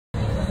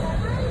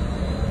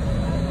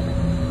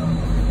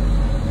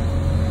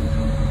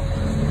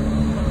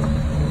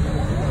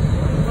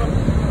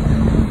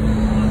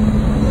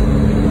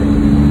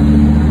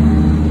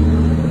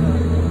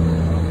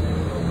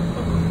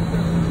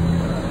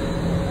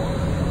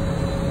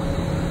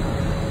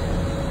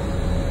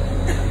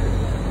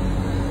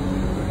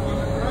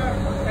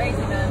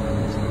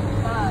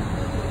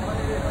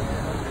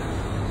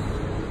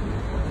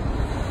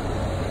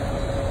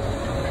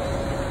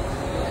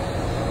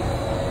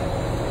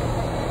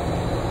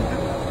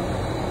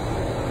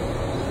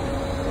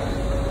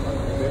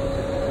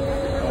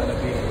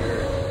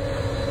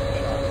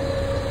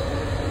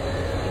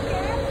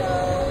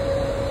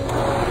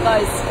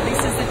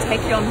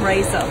on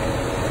Razor,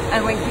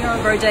 and we're here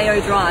on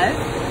Rodeo Drive.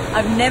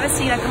 I've never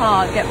seen a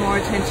car get more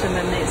attention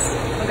than this.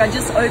 Look, I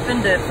just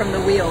opened it from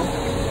the wheel.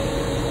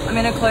 I'm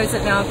gonna close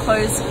it now,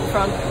 close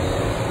front.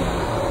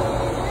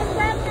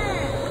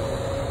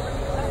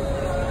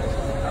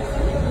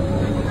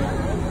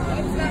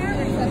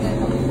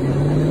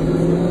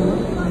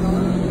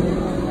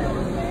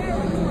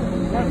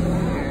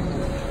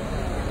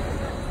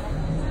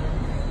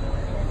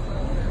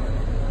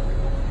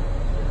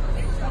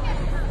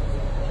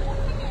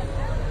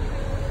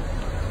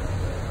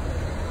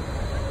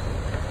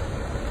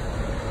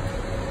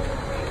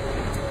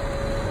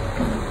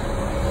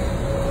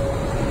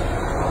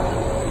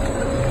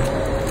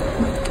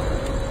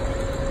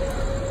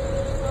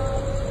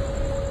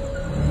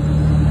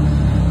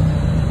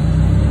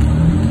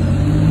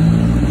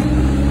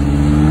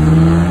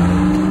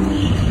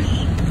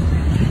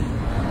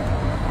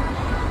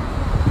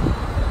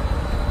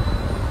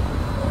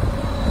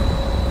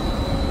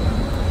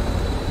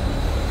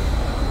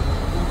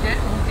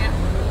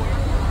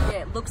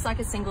 Looks like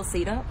a single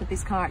seater, but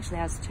this car actually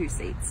has 2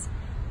 seats.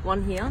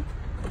 One here,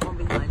 one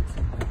behind.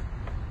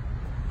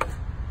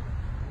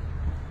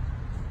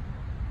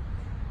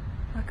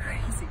 How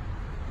crazy.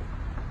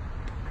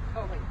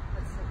 Oh wait,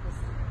 let's set this.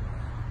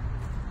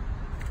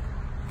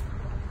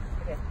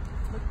 Okay,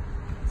 look.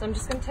 So I'm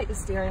just going to take the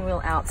steering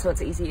wheel out so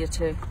it's easier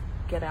to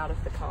get out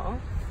of the car.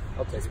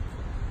 I'll take it.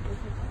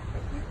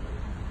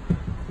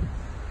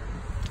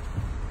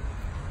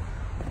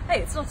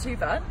 Hey, it's not too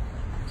bad.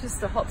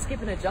 Just a hop,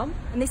 skip and a jump.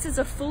 And this is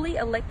a fully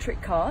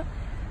electric car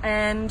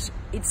and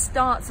it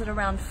starts at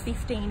around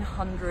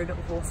 1500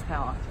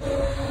 horsepower.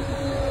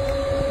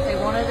 They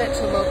wanted it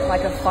to look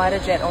like a fighter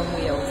jet on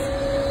wheels.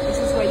 This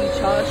is where you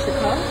charge the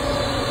car.